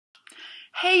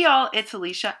Hey y'all, it's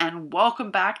Alicia and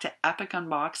welcome back to Epic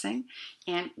Unboxing.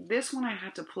 And this one I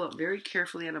had to pull out very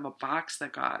carefully out of a box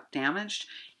that got damaged,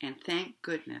 and thank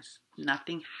goodness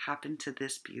nothing happened to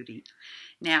this beauty.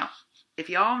 Now, if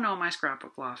y'all know my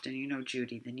scrapbook loft and you know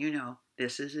Judy, then you know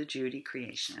this is a Judy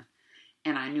creation.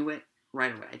 And I knew it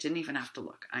right away. I didn't even have to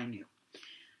look. I knew.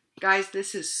 Guys,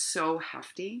 this is so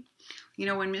hefty. You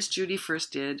know, when Miss Judy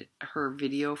first did her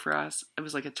video for us, it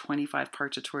was like a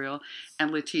 25-part tutorial,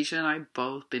 and Letitia and I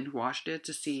both binge watched it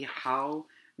to see how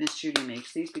Miss Judy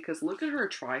makes these, because look at her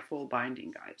trifold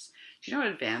binding, guys. Do you know how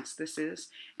advanced this is?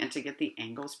 And to get the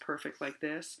angles perfect like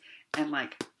this, and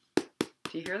like, do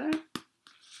you hear that?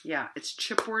 Yeah, it's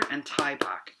chipboard and tie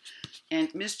back.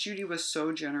 And Miss Judy was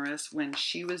so generous when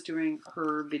she was doing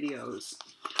her videos.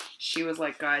 She was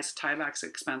like, guys, tie back's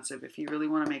expensive. If you really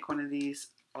want to make one of these,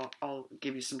 I'll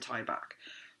give you some tie back.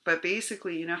 But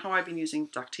basically, you know how I've been using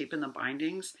duct tape in the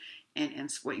bindings and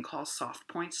what you call soft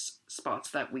points,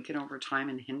 spots that weaken over time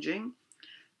and hinging?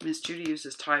 Miss Judy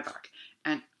uses tie back.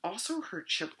 And also her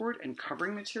chipboard and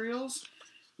covering materials.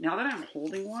 Now that I'm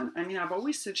holding one, I mean, I've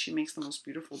always said she makes the most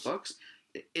beautiful books.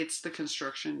 The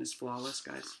construction is flawless,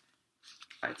 guys.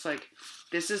 It's like,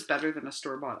 this is better than a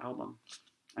store-bought album.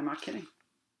 I'm not kidding.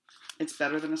 It's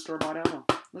better than a store-bought album.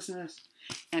 Listen to this.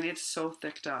 And it's so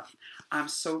thicked up. I'm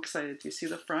so excited. Do you see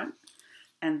the front?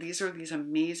 And these are these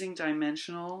amazing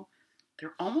dimensional,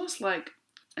 they're almost like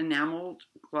enameled,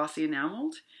 glossy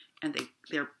enameled, and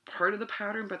they're part of the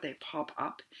pattern, but they pop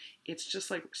up. It's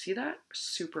just like, see that?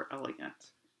 Super elegant.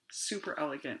 Super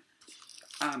elegant.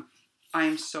 I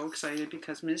am so excited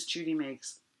because Miss Judy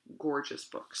makes gorgeous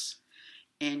books.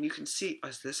 And you can see,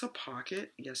 is this a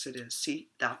pocket? Yes, it is. See,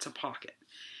 that's a pocket.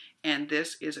 And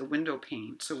this is a window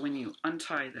pane. So when you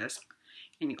untie this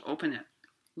and you open it,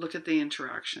 look at the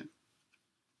interaction.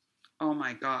 Oh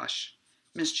my gosh.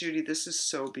 Miss Judy, this is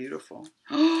so beautiful.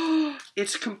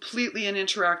 It's completely an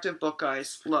interactive book,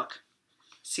 guys. Look.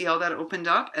 See how that opened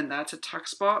up? And that's a tuck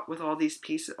spot with all these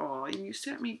pieces. Oh, and you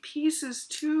sent me pieces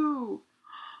too.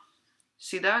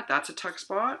 See that? That's a tuck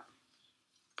spot.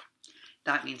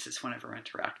 That means it's one of our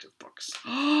interactive books.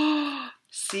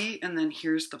 See, and then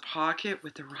here's the pocket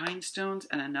with the rhinestones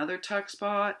and another tuck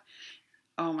spot.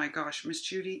 Oh my gosh, Miss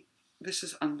Judy, this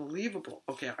is unbelievable.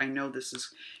 Okay, I know this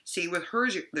is, see with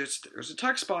hers, there's a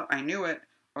tuck spot. I knew it.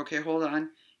 Okay, hold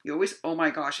on. You always, oh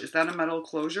my gosh, is that a metal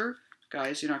closure?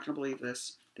 Guys, you're not going to believe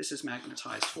this. This is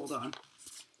magnetized. Hold on.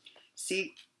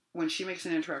 See, when she makes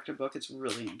an interactive book, it's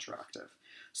really interactive.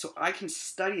 So I can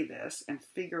study this and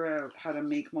figure out how to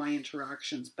make my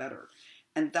interactions better.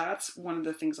 And that's one of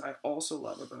the things I also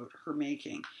love about her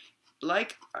making.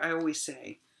 Like I always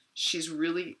say, she's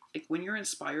really, like when you're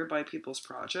inspired by people's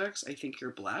projects, I think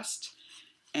you're blessed.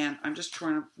 And I'm just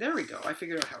trying to, there we go. I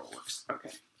figured out how it works.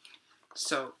 Okay.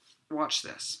 So watch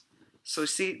this. So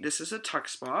see, this is a tuck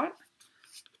spot.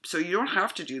 So you don't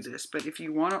have to do this, but if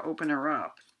you want to open her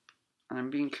up, and I'm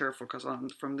being careful because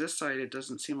from this side, it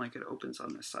doesn't seem like it opens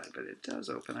on this side, but it does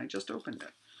open. I just opened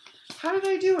it. How did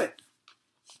I do it?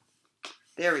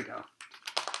 There we go.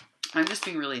 I'm just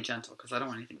being really gentle because I don't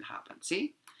want anything to happen.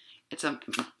 See? It's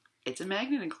a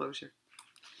magnet enclosure.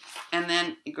 And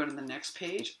then you go to the next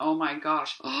page. Oh my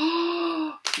gosh.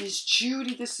 Oh, Miss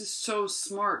Judy, this is so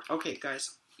smart. Okay,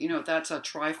 guys, you know, that's a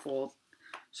trifold.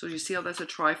 So you see how that's a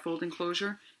trifold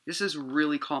enclosure? This is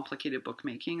really complicated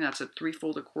bookmaking. That's a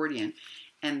three-fold accordion.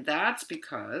 And that's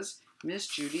because Miss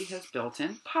Judy has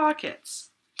built-in pockets.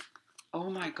 Oh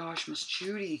my gosh, Miss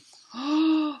Judy.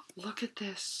 Oh, look at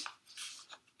this.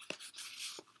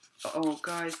 Oh,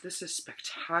 guys, this is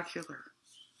spectacular.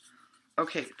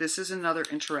 Okay, this is another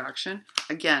interaction.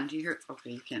 Again, do you hear?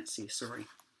 Okay, you can't see, sorry.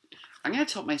 I'm going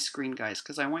to tilt my screen, guys,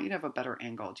 because I want you to have a better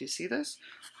angle. Do you see this?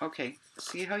 Okay,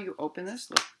 see how you open this?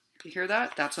 Look, you hear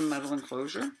that? That's a metal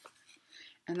enclosure.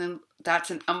 And then that's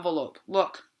an envelope.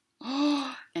 Look.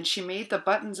 Oh, and she made the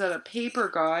buttons out of paper,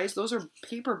 guys. Those are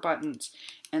paper buttons.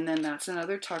 And then that's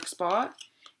another tuck spot.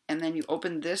 And then you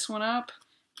open this one up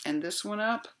and this one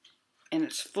up, and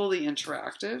it's fully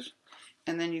interactive.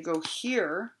 And then you go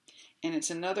here, and it's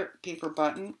another paper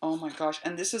button. Oh my gosh.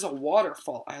 And this is a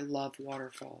waterfall. I love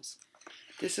waterfalls.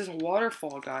 This is a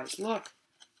waterfall, guys. Look.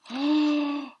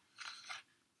 Oh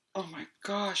my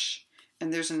gosh.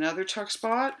 And there's another tuck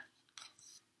spot.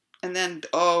 And then,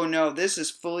 oh no, this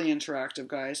is fully interactive,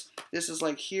 guys. This is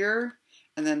like here.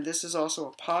 And then this is also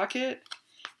a pocket.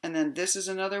 And then this is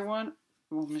another one.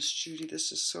 Oh, Miss Judy,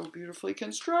 this is so beautifully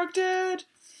constructed.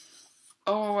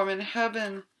 Oh, I'm in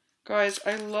heaven. Guys,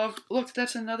 I love, look,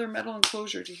 that's another metal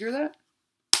enclosure. Do you hear that?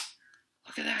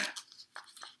 Look at that.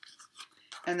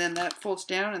 And then that folds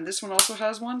down, and this one also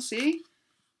has one, see?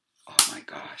 Oh my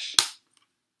gosh.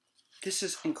 This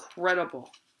is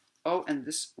incredible. Oh, and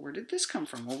this, where did this come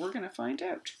from? Well, we're going to find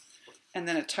out. And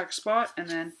then a tuck spot, and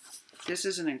then this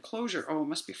is an enclosure. Oh, it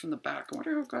must be from the back. I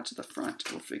wonder how it got to the front.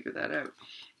 We'll figure that out.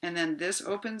 And then this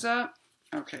opens up.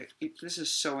 Okay, this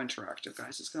is so interactive,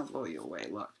 guys. It's going to blow you away.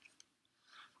 Look.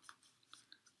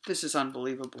 This is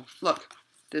unbelievable. Look,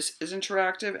 this is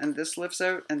interactive, and this lifts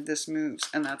out, and this moves,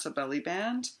 and that's a belly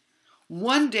band.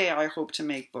 One day I hope to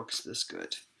make books this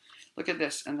good. Look at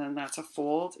this, and then that's a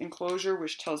fold enclosure,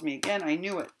 which tells me, again, I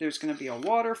knew it. There's going to be a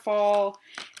waterfall,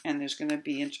 and there's going to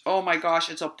be, oh my gosh,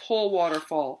 it's a pull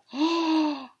waterfall.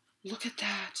 Oh, look at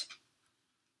that.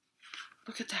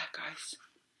 Look at that, guys.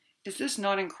 Is this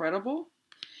not incredible?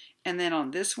 And then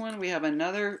on this one, we have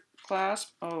another clasp.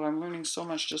 Oh, I'm learning so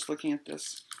much just looking at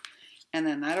this. And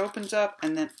then that opens up,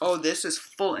 and then, oh, this is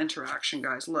full interaction,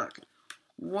 guys. Look.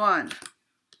 1,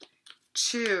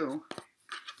 2,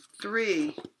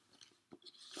 3.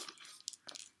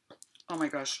 Oh my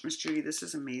gosh, Miss Judy, this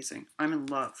is amazing. I'm in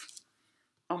love.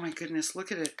 Oh my goodness, look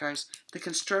at it, guys. The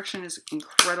construction is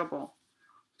incredible.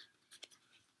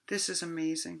 This is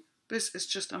amazing. This is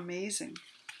just amazing.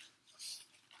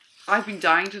 I've been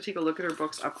dying to take a look at her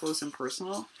books up close and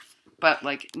personal, but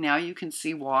like now you can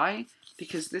see why,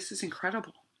 because this is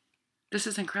incredible. This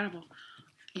is incredible.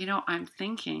 You know, I'm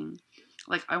thinking,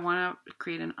 like, I want to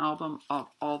create an album of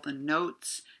all the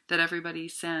notes that everybody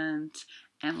sent,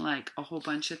 and like a whole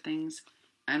bunch of things.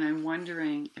 And I'm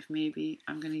wondering if maybe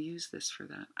I'm going to use this for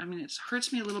that. I mean, it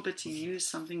hurts me a little bit to use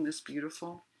something this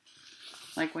beautiful.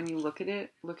 Like when you look at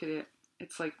it,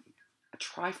 it's like a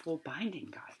trifold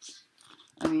binding, guys.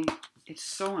 I mean, it's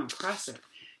so impressive.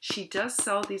 She does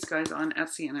sell these guys on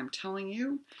Etsy, and I'm telling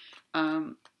you,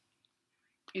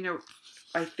 you know,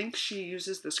 I think she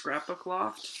uses the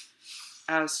Scrapbookloft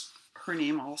as her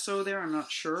name also there. I'm not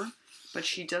sure. But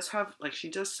she does have, like, she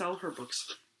does sell her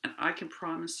books, and I can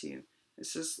promise you,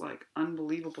 this is like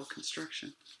unbelievable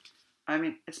construction. I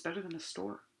mean, it's better than a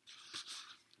store.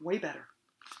 Way better.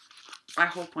 I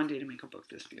hope one day to make a book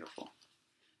this beautiful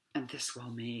and this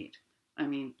well made. I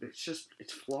mean,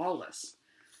 it's flawless.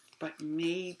 But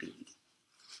maybe,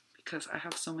 because I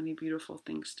have so many beautiful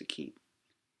things to keep,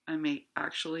 I may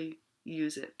actually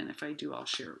use it, and if I do, I'll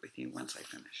share it with you once I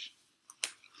finish.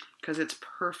 Because it's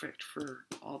perfect for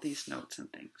all these notes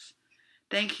and things.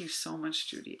 Thank you so much,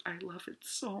 Judy. I love it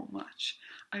so much.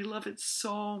 I love it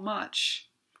so much.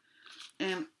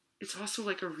 And it's also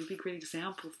like a really great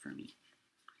example for me.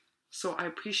 So I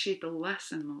appreciate the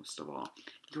lesson most of all.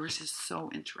 Yours is so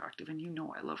interactive, and you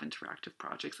know I love interactive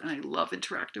projects, and I love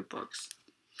interactive books.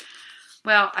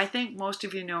 Well, I think most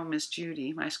of you know Miss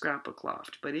Judy, my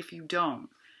Scrapbookloft, but if you don't,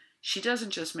 she doesn't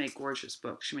just make gorgeous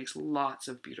books. She makes lots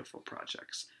of beautiful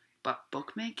projects. But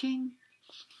bookmaking,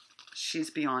 she's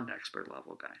beyond expert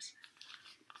level, guys.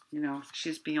 You know,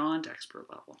 she's beyond expert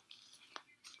level.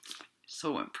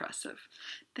 So impressive.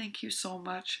 Thank you so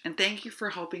much. And thank you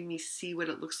for helping me see what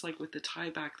it looks like with the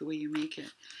tie back, the way you make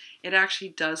it. It actually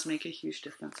does make a huge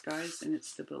difference, guys, in its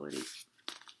stability.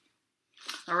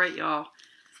 All right, y'all.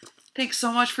 Thanks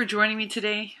so much for joining me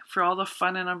today for all the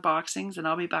fun and unboxings, and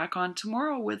I'll be back on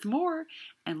tomorrow with more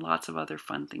and lots of other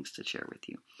fun things to share with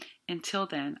you. Until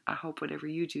then, I hope whatever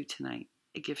you do tonight,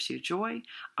 it gives you joy.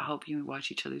 I hope you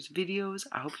watch each other's videos.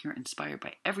 I hope you're inspired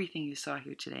by everything you saw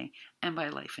here today and by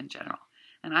life in general.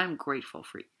 And I'm grateful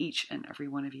for each and every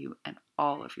one of you and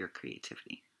all of your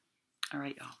creativity. All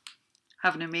right, y'all.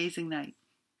 Have an amazing night.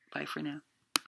 Bye for now.